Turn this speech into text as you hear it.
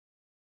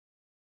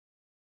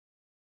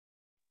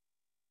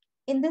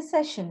In this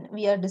session,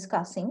 we are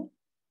discussing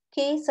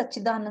K.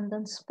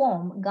 Sachidanandan's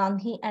poem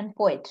Gandhi and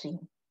Poetry.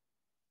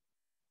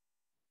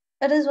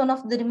 It is one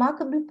of the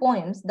remarkable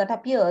poems that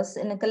appears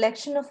in a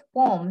collection of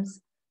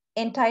poems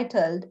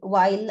entitled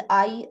While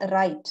I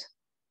Write,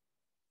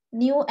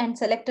 New and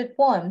Selected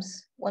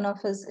Poems, one of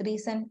his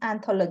recent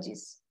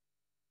anthologies.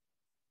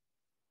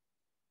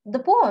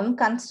 The poem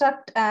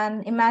constructs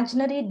an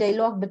imaginary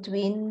dialogue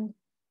between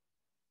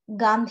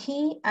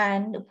Gandhi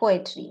and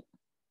poetry.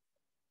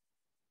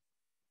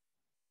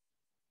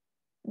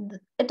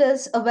 It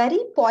is a very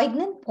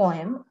poignant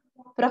poem,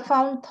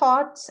 profound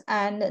thoughts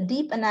and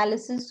deep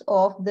analysis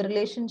of the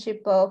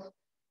relationship of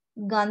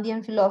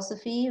Gandhian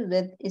philosophy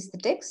with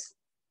aesthetics.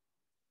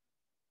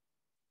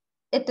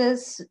 It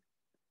is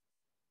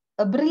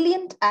a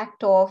brilliant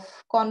act of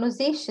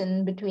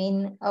conversation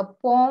between a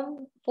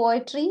poem,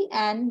 poetry,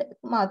 and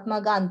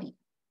Mahatma Gandhi.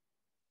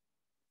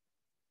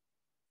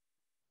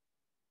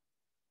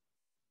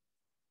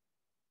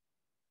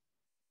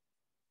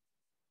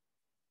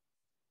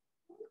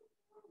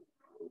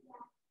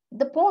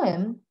 The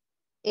poem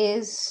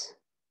is,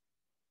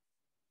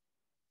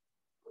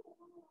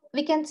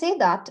 we can say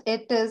that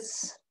it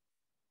is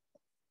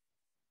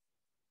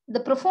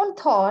the profound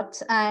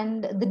thoughts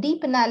and the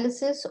deep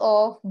analysis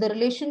of the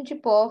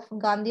relationship of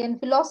Gandhian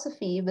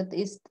philosophy with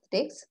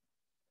aesthetics.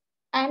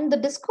 And the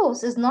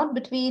discourse is not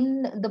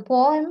between the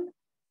poem,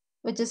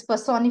 which is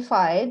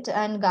personified,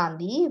 and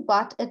Gandhi,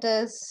 but it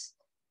is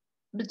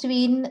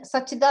between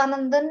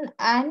Sachidanandan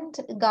and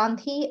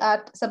Gandhi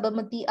at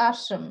Sabarmati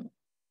Ashram.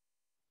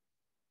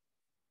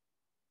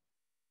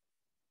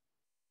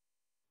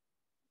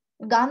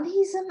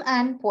 Gandhism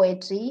and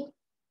poetry.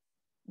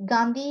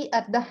 Gandhi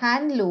at the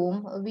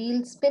handloom,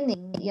 wheel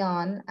spinning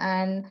yarn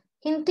and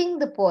hinting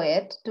the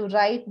poet to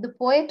write the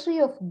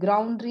poetry of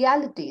ground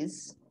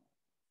realities.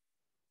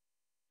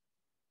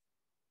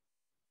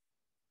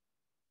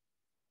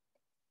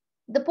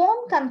 The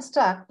poem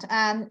constructs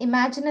an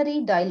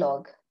imaginary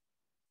dialogue,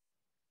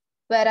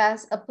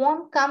 whereas a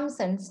poem comes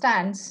and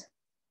stands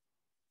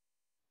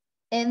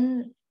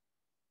in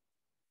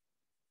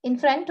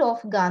front of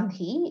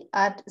Gandhi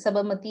at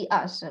Sabarmati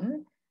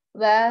Ashram,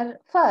 where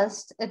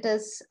first it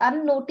is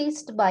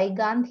unnoticed by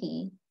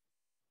Gandhi.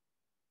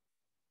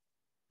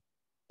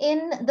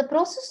 In the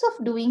process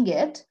of doing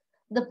it,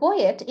 the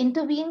poet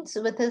intervenes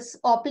with his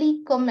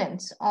oblique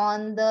comments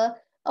on the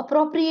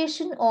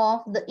appropriation of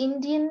the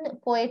Indian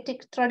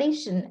poetic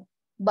tradition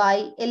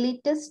by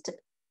elitist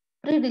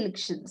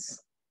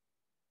predilections.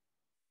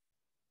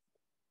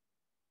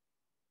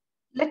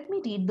 Let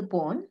me read the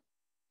poem.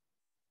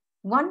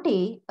 One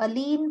day, a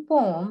lean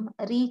poem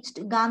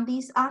reached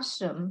Gandhi's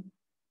ashram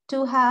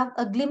to have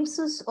a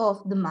glimpses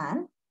of the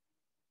man.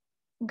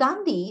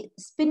 Gandhi,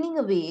 spinning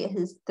away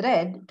his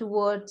thread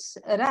towards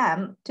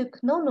Ram,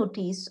 took no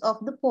notice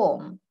of the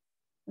poem,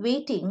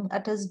 waiting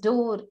at his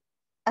door,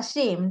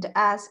 ashamed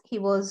as he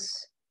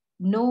was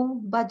no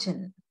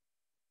bhajan.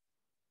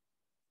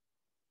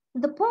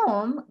 The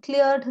poem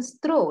cleared his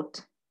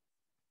throat,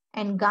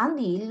 and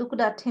Gandhi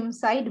looked at him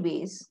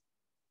sideways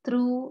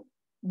through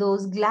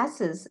those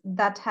glasses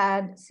that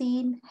had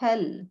seen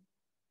hell.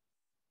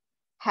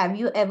 Have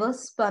you ever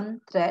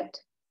spun thread?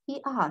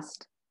 He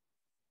asked.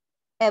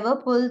 Ever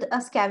pulled a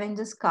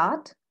scavenger's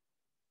cart?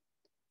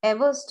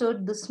 Ever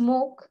stood the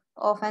smoke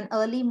of an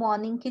early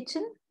morning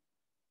kitchen?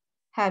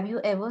 Have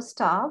you ever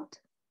starved?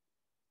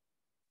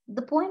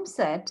 The poem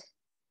said,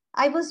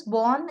 I was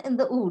born in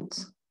the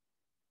woods.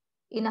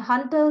 In a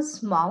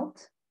hunter's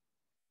mouth,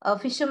 a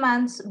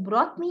fisherman's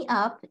brought me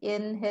up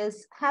in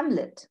his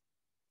hamlet.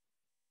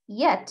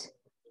 Yet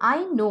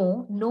I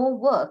know no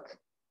work.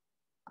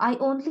 I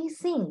only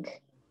sing.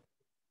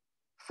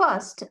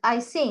 First, I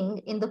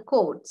sing in the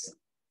courts.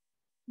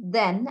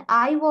 Then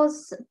I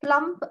was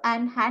plump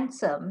and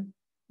handsome,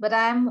 but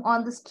I am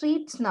on the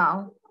streets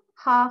now,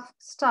 half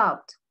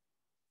starved.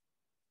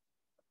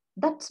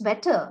 That's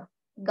better,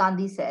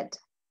 Gandhi said,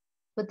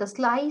 with a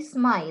sly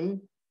smile,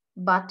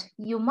 but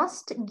you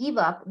must give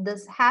up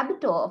this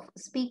habit of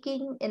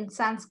speaking in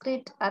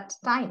Sanskrit at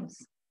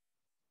times.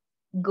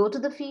 Go to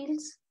the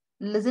fields,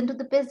 listen to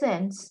the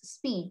peasants'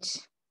 speech.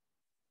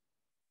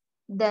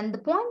 Then the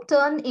poem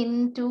turned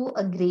into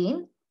a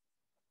grain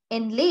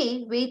and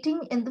lay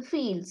waiting in the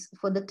fields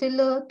for the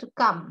tiller to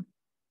come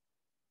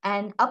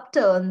and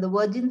upturn the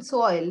virgin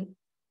soil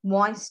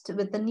moist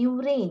with the new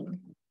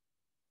rain.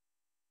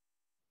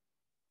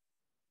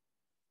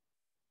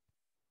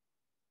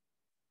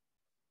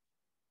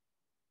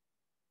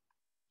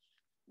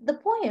 The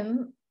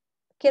poem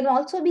can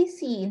also be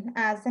seen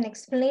as an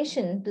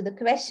explanation to the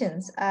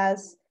questions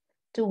as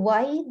to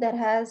why there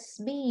has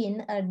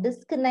been a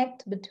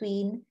disconnect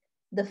between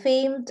the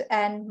famed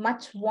and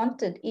much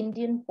wanted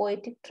Indian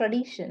poetic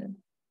tradition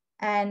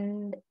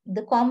and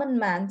the common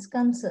man's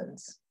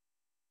concerns.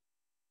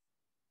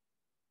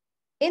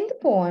 In the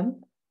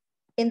poem,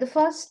 in the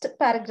first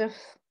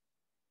paragraph,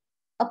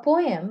 a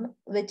poem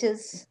which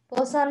is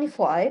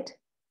personified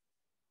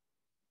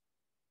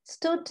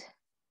stood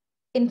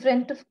in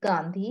front of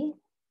Gandhi,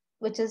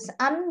 which is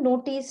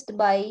unnoticed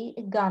by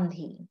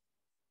Gandhi.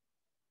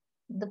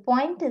 The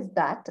point is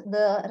that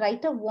the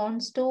writer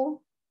wants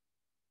to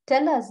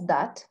tell us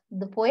that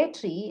the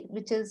poetry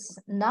which is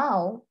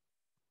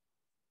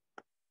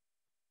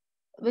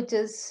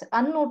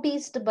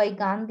unnoticed by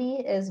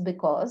Gandhi is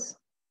because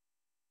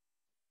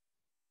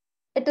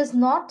it is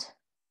not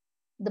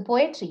the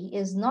poetry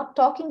is not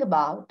talking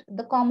about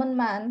the common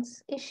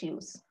man's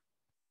issues.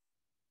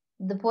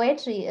 The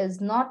poetry is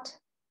not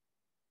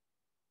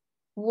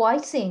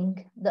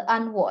voicing the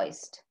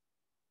unvoiced.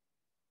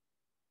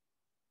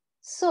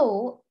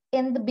 So,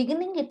 in the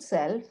beginning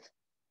itself,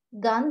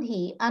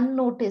 Gandhi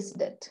unnoticed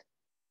it.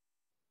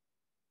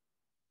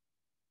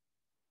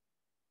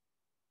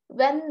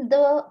 When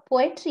the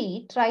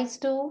poetry tries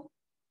to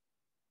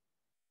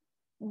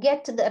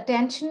get the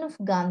attention of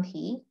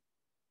Gandhi,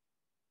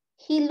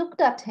 he looked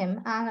at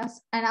him and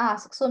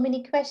asked so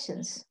many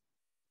questions.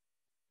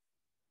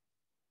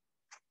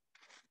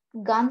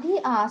 Gandhi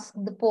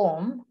asked the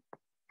poem,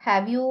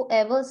 "Have you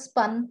ever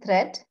spun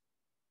thread?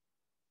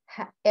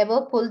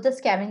 Ever pulled the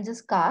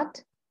scavenger's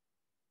cart?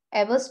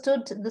 Ever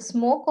stood the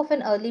smoke of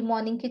an early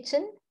morning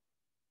kitchen?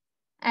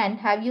 And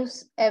have you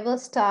ever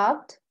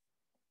starved?"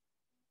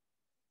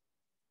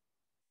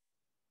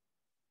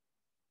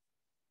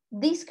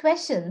 These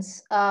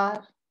questions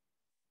are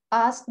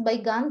asked by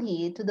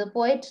Gandhi to the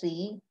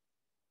poetry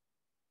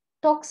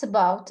talks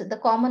about the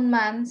common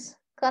man's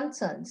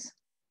concerns.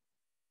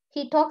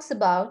 He talks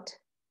about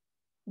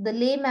the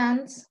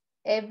layman's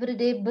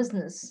everyday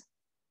business.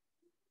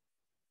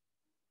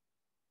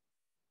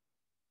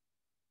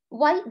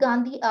 Why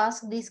Gandhi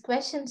asked these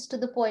questions to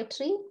the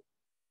poetry?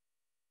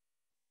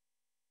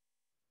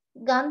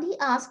 Gandhi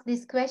asked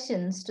these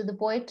questions to the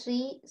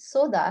poetry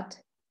so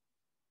that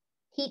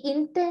he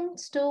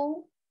intends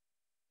to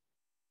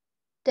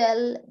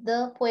tell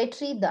the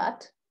poetry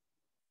that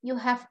you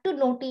have to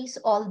notice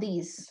all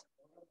these.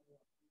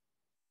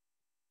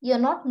 You're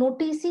not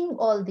noticing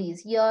all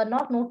these. You're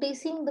not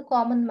noticing the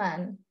common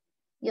man.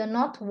 You're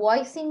not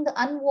voicing the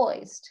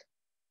unvoiced.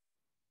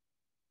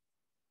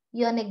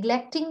 You're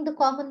neglecting the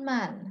common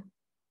man.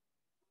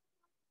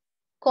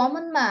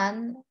 Common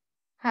man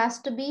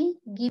has to be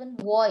given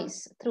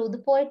voice through the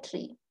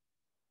poetry.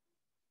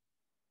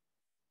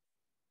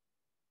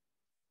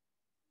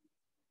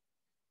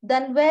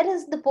 Then where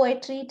is the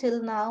poetry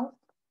till now?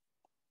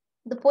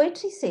 The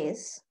poetry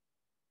says,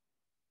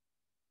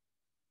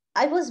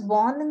 "I was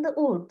born in the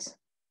woods,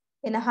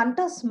 in a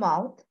hunter's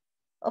mouth.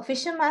 A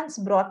fisherman's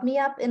brought me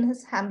up in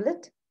his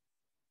hamlet.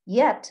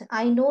 Yet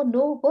I know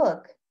no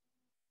work.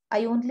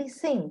 I only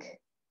sing.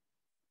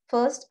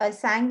 First I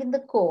sang in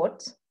the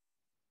courts,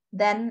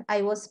 then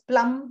I was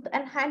plump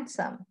and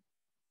handsome.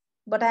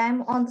 But I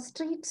am on the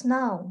streets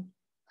now,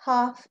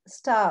 half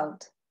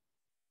starved."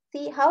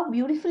 See how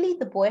beautifully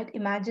the poet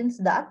imagines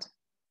that.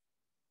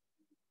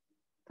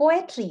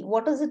 Poetry,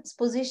 what is its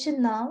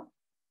position now?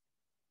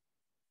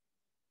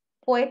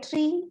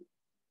 Poetry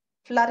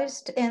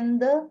flourished in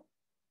the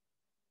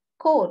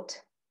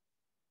court.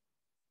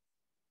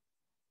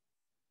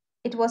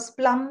 It was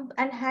plump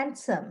and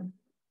handsome.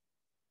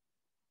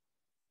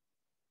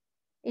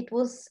 It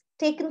was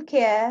taken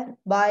care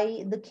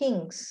by the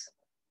kings.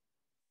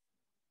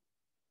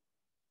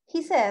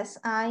 He says,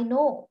 "I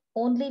know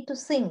only to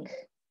sing."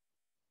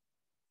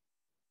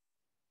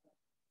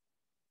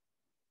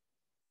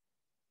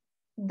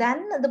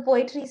 Then the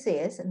poetry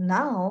says,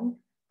 "Now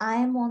I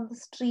am on the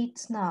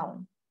streets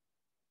now."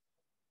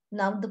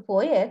 Now the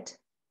poet,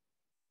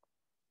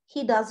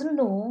 he doesn't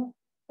know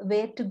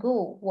where to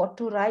go, what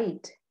to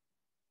write.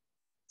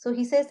 So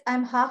he says,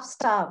 "I'm half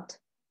starved."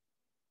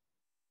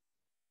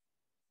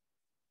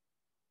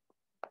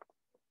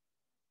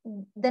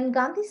 Then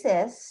Gandhi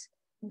says,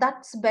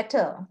 "That's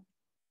better."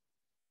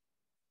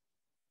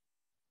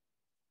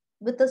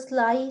 With a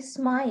sly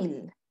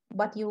smile,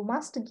 "But you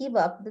must give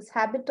up this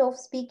habit of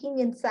speaking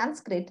in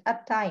Sanskrit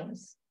at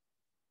times."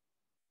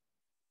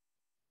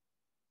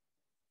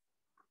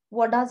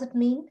 What does it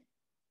mean?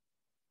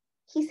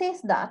 He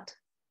says that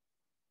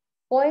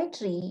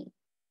poetry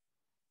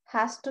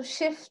has to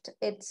shift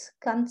its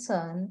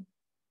concern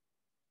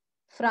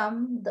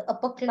from the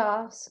upper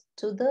class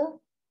to the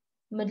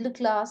middle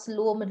class,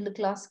 lower middle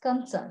class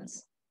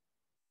concerns.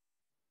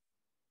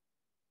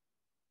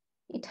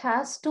 It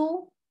has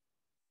to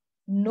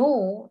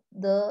know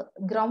the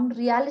ground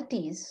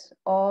realities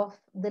of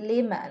the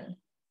layman.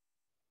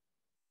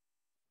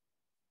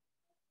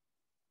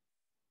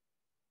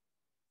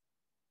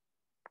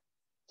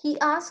 He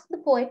asked the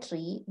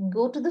poetry,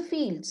 "Go to the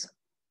fields,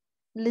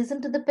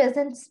 listen to the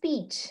peasant's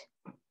speech."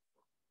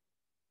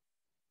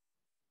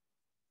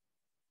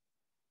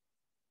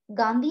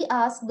 Gandhi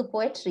asked the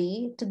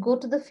poetry to go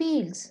to the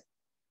fields,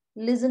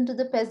 listen to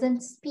the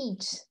peasant's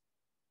speech.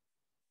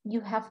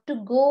 You have to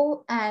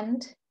go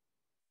and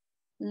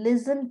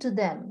listen to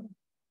them.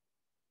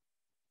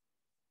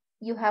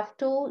 You have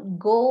to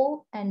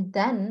go and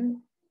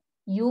then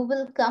you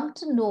will come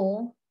to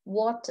know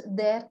what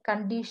their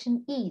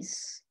condition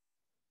is.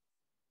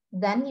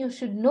 Then you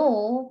should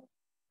know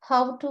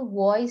how to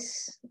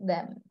voice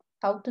them,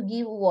 how to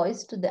give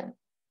voice to them.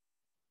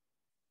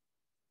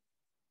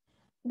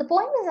 The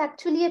poem is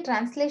actually a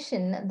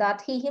translation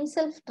that he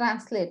himself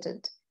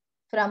translated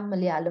from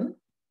Malayalam.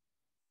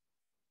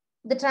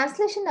 The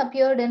translation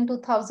appeared in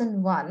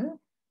 2001,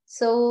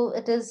 so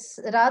it is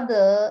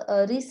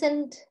rather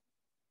recent,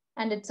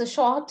 and it's a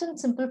short and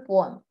simple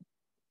poem.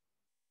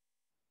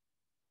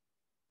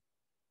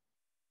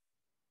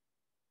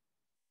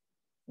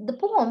 The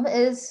poem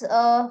is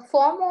a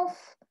form of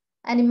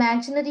an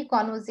imaginary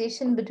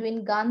conversation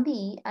between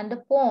Gandhi and a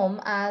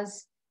poem,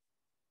 as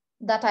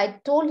that I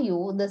told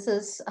you, this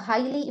is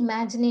highly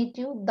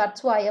imaginative.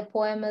 That's why a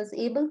poem is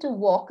able to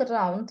walk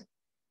around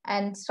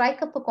and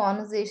strike up a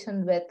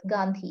conversation with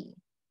Gandhi.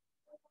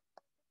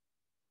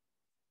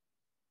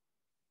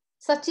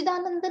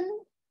 Sachidanandan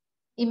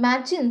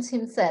imagines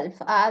himself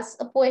as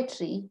a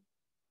poetry,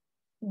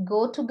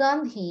 go to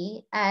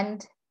Gandhi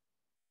and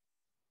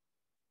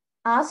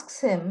asks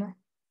him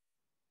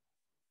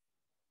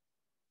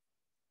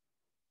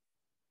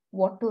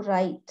what to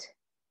write.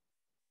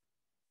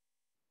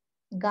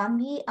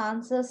 Gandhi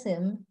answers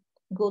him,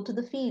 go to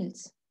the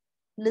fields,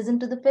 listen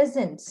to the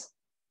peasants.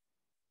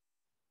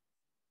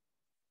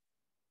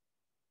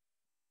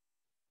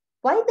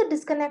 Why the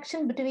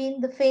disconnection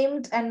between the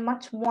famed and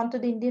much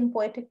wanted Indian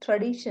poetic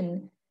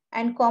tradition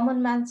and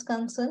common man's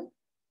concern?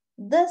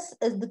 This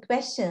is the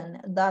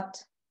question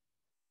that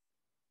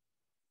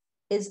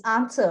is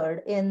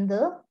answered in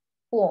the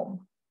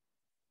poem.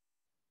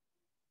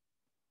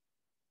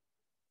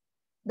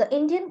 The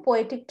Indian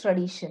poetic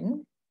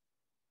tradition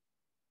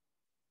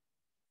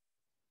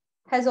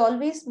has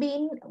always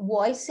been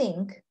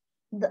voicing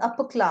the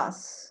upper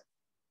class,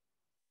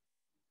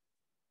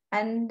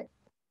 and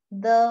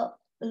the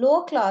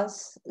lower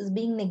class is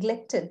being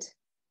neglected.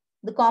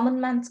 The common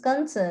man's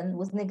concern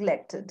was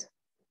neglected.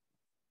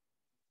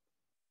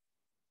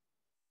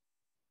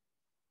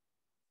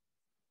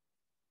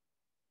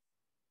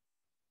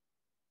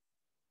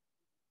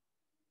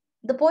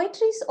 The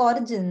poetry's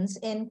origins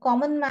in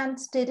common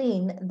man's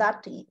terrain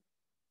that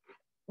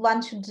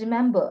one should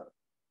remember.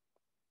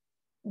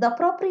 The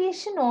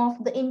appropriation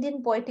of the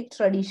Indian poetic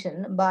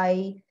tradition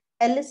by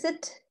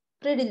illicit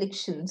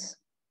predilections.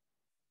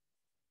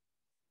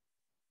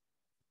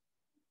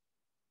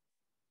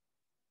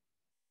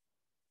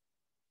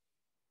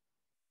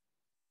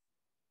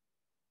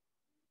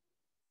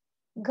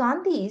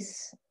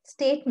 Gandhi's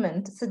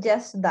statement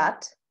suggests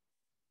that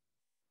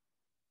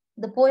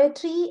the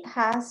poetry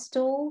has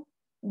to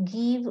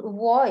give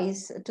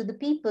voice to the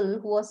people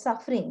who are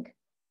suffering.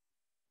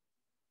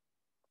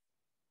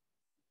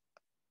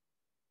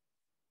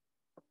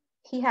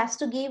 He has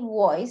to give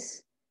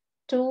voice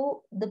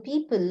to the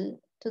people,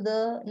 to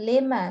the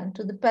layman,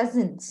 to the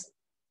peasants,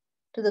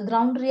 to the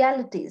ground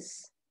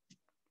realities.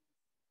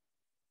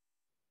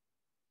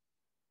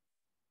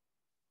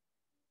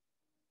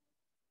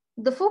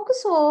 The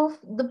focus of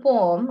the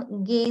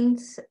poem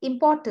gains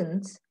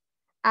importance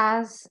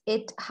as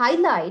it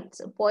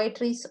highlights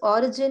poetry's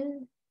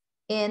origin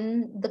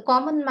in the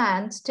common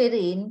man's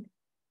terrain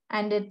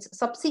and its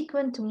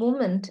subsequent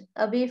movement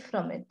away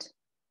from it.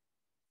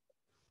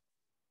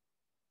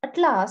 At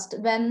last,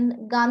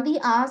 when Gandhi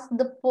asked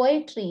the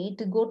poetry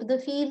to go to the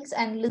fields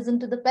and listen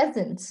to the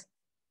peasants,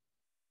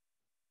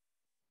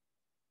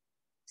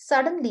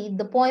 suddenly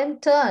the poem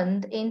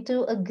turned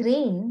into a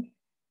grain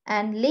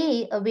and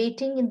lay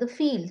awaiting in the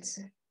fields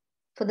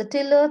for the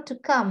tiller to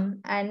come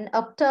and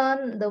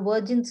upturn the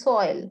virgin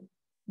soil,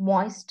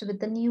 moist with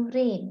the new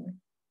rain.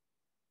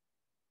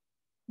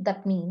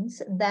 That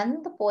means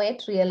then the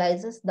poet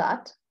realizes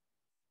that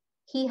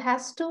he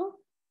has to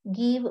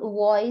give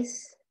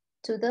voice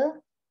to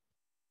the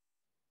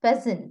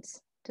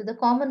peasants, to the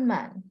common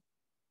man,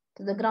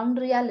 to the ground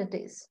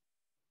realities.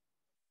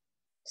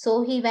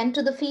 So he went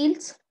to the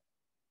fields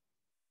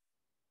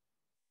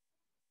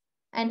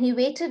and he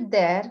waited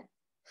there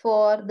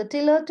for the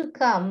tiller to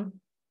come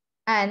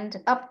and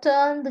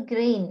upturn the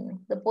grain.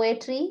 The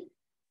poetry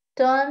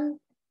turned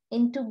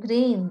into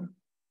grain.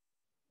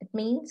 It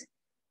means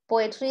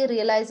poetry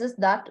realizes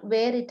that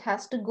where it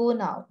has to go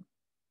now.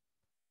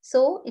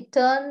 So it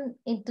turned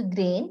into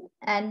grain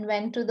and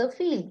went to the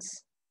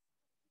fields.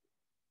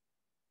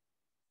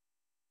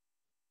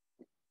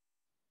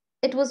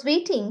 It was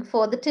waiting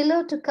for the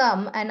tiller to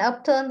come and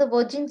upturn the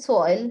virgin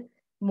soil,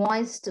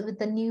 moist with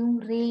the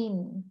new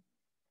rain.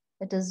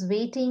 It is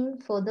waiting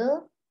for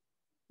the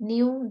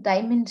new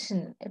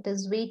dimension. It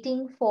is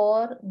waiting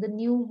for the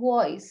new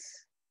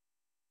voice.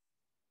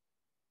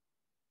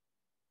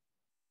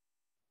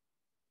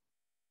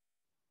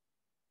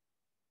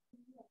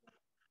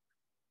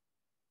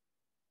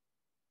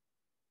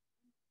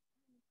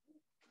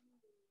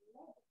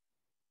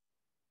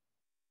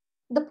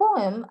 The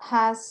poem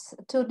has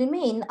to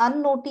remain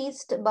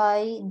unnoticed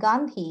by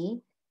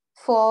Gandhi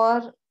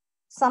for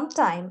some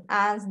time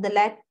as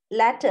the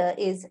latter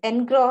is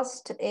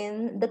engrossed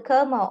in the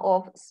karma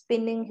of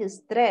spinning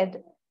his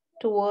thread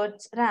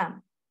towards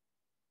Ram.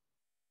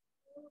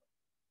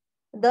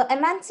 The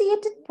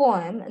emancipated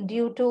poem,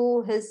 due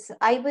to his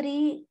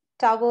ivory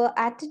tower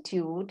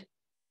attitude,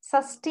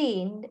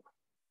 sustained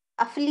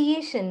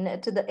affiliation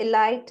to the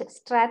elite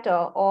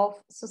strata of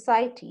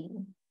society,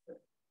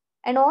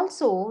 and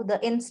also the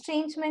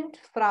estrangement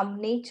from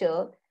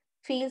nature,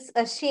 feels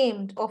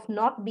ashamed of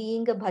not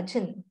being a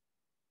bhajan,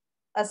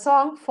 a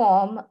song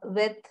form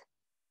with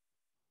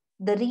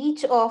the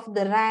reach of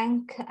the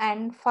rank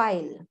and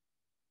file.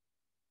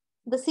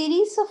 The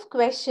series of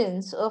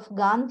questions of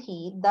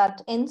Gandhi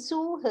that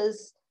ensue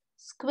his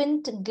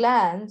squint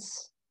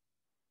glance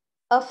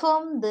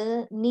affirm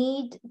the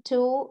need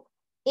to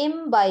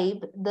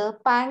imbibe the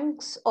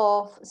pangs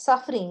of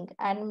suffering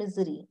and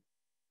misery,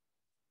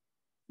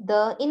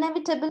 the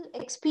inevitable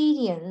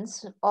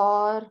experience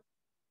or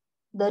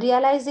the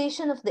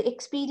realization of the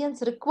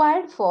experience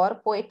required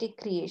for poetic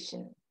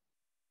creation.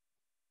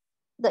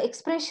 The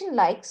expression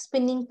like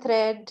spinning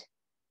thread,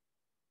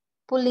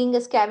 pulling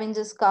a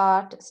scavenger's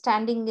cart,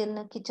 standing in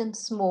a kitchen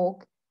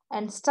smoke,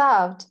 and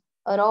starved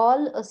are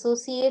all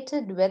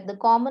associated with the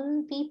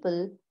common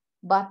people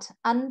but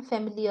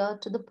unfamiliar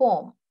to the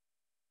poem.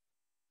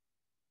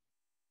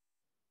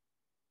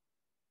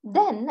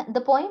 Then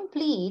the poem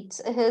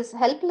pleads his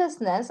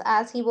helplessness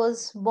as he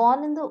was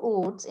born in the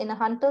woods in a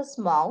hunter's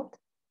mouth,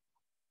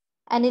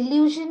 an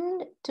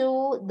allusion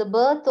to the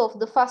birth of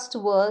the first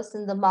verse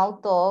in the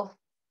mouth of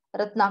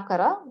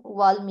Ratnakara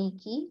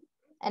Valmiki,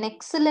 an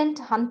excellent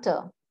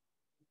hunter.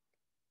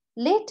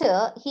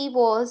 Later, he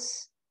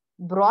was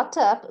brought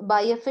up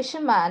by a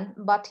fisherman,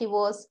 but he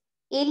was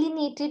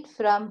alienated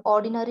from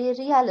ordinary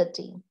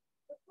reality.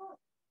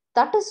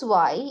 That is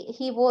why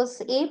he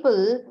was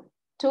able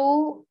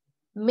to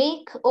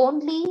make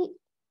only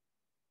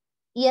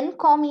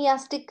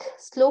encomiastic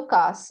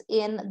slokas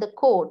in the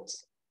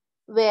courts,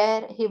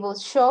 where he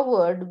was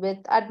showered with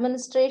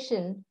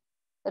administration,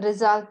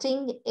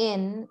 resulting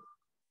in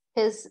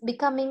his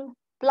becoming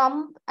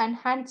plump and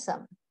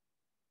handsome.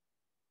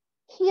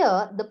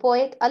 Here, the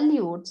poet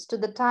alludes to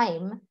the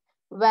time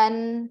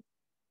when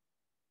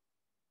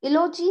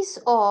eulogies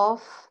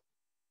of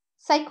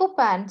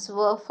psychopaths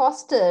were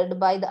fostered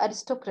by the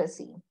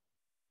aristocracy.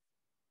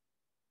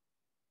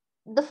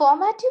 The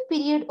formative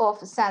period of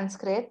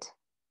Sanskrit,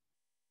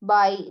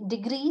 by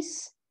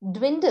degrees,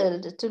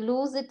 dwindled to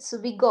lose its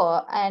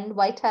vigor and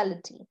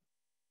vitality.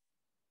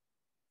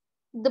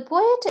 The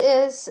poet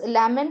is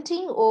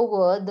lamenting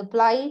over the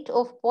plight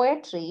of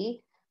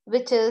poetry,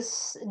 which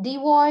is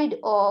devoid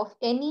of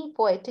any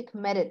poetic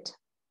merit.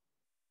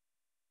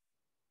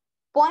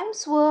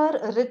 Poems were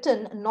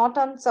written not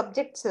on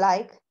subjects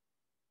like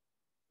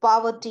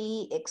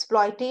poverty,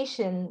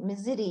 exploitation,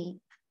 misery,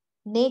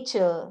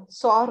 nature,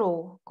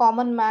 sorrow,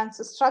 common man's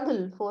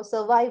struggle for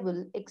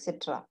survival,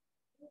 etc.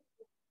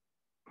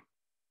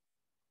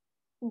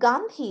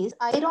 Gandhi's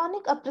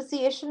ironic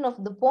appreciation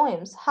of the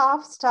poem's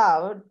half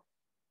starved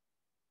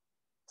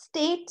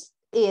state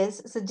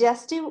is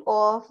suggestive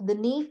of the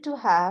need to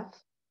have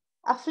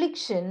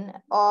affliction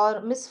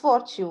or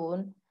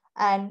misfortune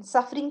and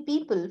suffering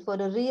people for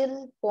a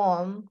real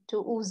poem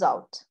to ooze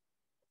out.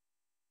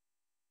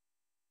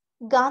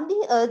 Gandhi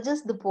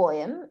urges the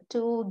poem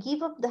to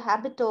give up the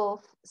habit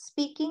of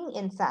speaking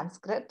in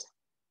Sanskrit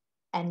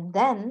and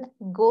then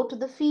go to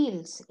the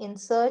fields in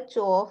search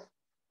of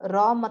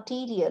raw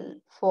material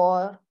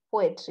for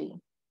poetry.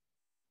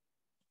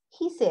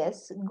 He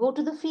says, go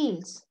to the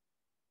fields,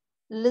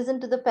 listen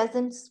to the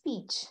peasant's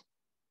speech.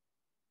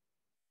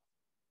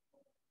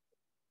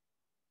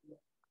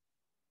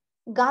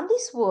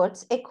 Gandhi's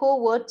words echo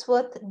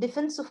Wordsworth's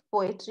defense of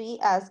poetry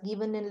as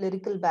given in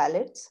lyrical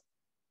ballads.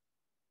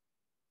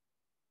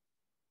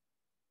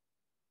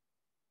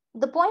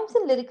 The poems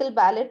in lyrical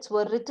ballads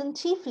were written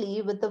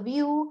chiefly with a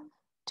view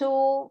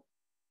to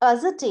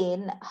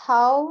ascertain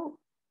how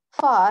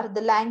far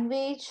the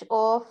language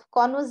of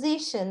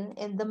conversation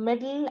in the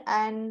middle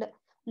and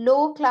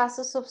lower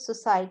classes of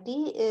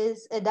society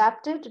is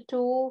adapted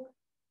to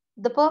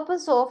the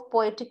purpose of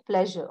poetic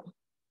pleasure.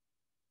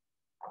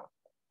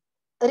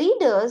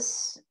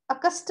 Readers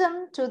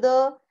accustomed to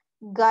the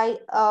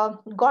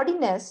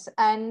gaudiness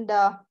and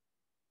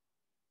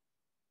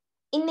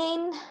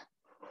inane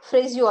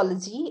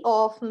phraseology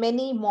of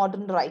many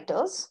modern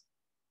writers,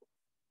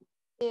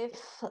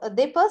 if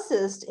they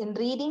persist in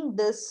reading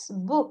this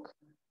book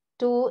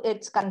to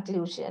its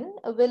conclusion,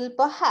 will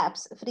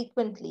perhaps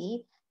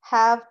frequently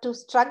have to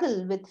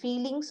struggle with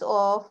feelings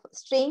of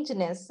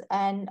strangeness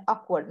and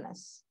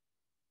awkwardness.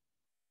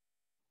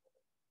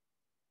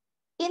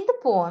 In the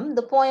poem,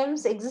 the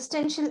poem's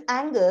existential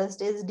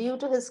angst is due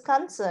to his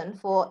concern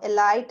for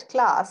elite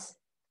class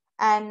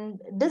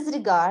and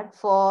disregard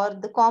for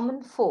the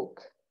common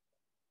folk.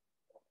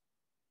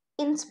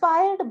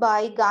 Inspired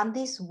by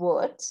Gandhi's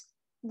words,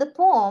 the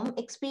poem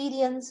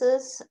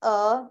experiences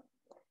a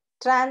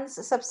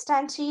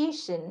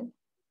transubstantiation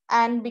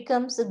and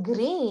becomes a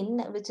grain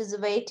which is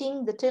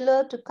awaiting the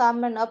tiller to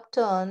come and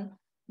upturn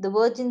the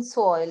virgin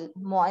soil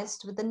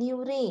moist with a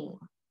new rain.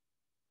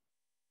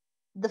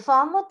 The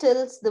farmer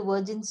tills the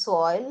virgin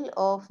soil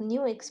of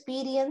new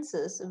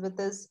experiences with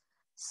his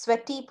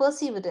sweaty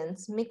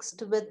perseverance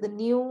mixed with the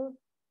new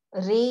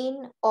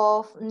rain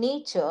of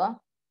nature,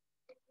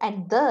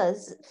 and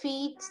thus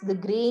feeds the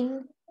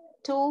grain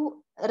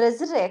to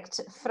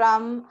resurrect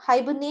from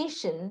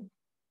hibernation,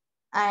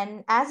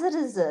 and as a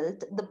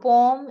result, the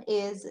poem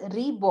is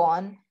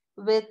reborn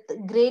with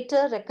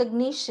greater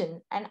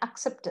recognition and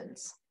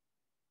acceptance.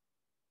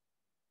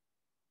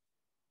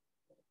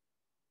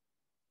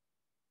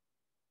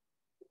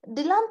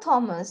 Dylan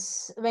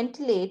Thomas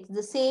ventilates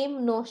the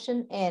same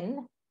notion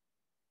in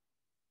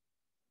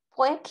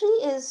Poetry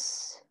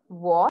is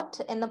what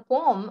in a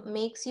poem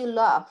makes you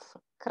laugh,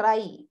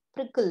 cry,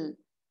 prickle,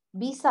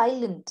 be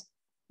silent,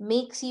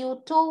 makes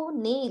your toe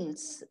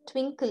nails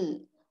twinkle,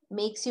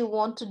 makes you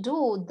want to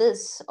do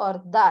this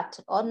or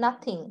that or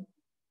nothing,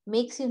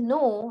 makes you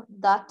know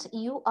that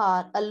you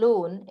are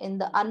alone in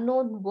the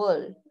unknown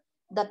world,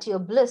 that your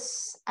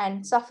bliss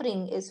and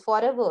suffering is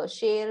forever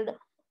shared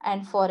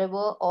and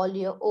forever all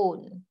your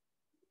own.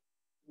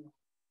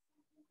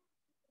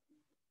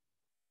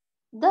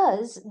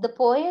 Thus, the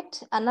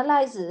poet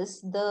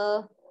analyzes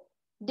the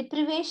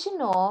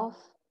deprivation of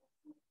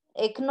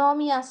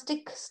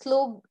economiastic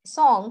slow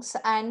songs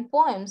and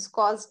poems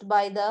caused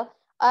by the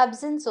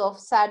absence of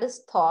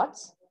saddest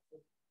thoughts,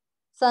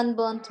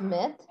 sunburnt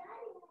myth,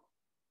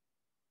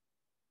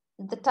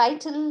 the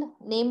title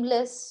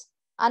nameless,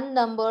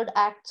 unnumbered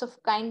acts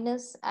of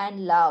kindness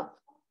and love.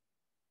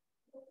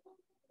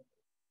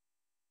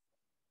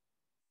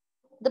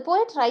 The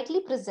poet rightly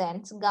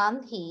presents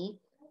Gandhi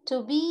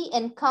to be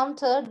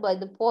encountered by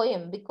the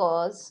poem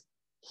because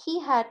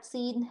he had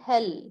seen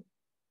hell,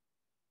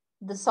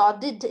 the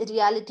sordid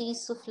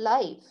realities of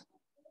life.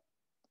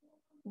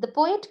 The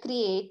poet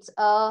creates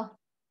a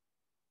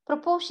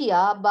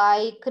proportia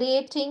by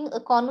creating a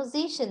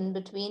conversation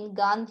between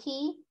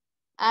Gandhi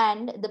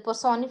and the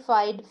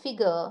personified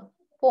figure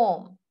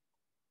poem.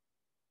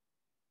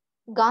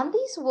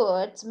 Gandhi's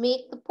words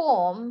make the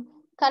poem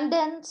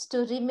condense to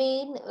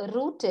remain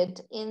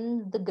rooted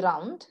in the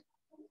ground,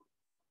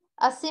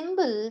 a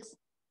symbol,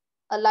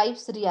 a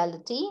life's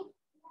reality,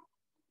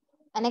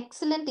 an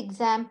excellent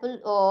example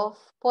of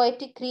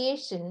poetic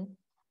creation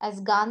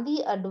as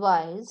Gandhi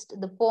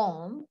advised the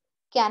poem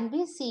can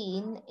be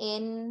seen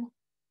in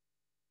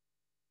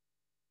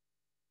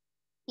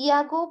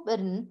Iago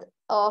Bernth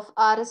of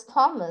R.S.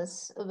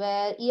 Thomas,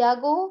 where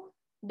Iago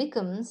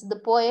becomes the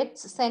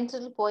poet's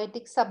central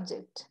poetic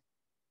subject.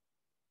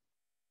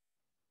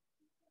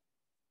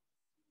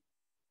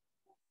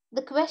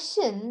 The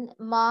question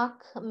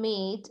mark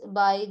made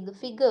by the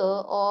figure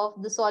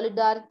of the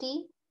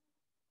solidarity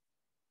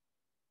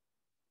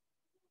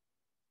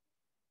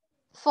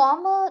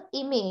former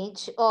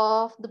image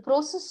of the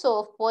process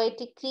of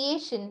poetic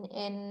creation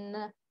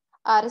in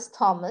R.S.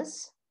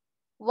 Thomas.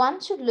 One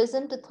should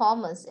listen to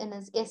Thomas in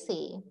his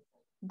essay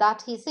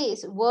that he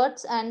says,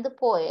 words and the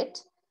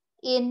poet,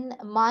 in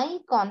my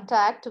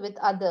contact with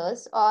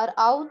others or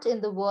out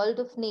in the world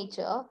of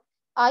nature,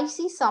 I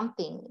see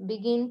something,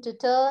 begin to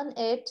turn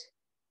it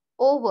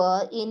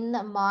over in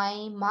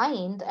my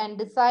mind and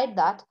decide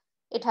that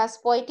it has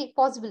poetic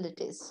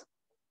possibilities.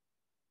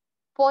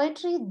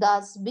 Poetry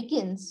thus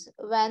begins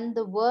when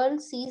the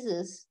world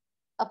seizes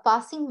a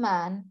passing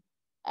man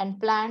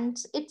and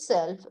plants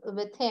itself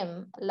with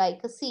him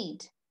like a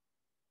seed.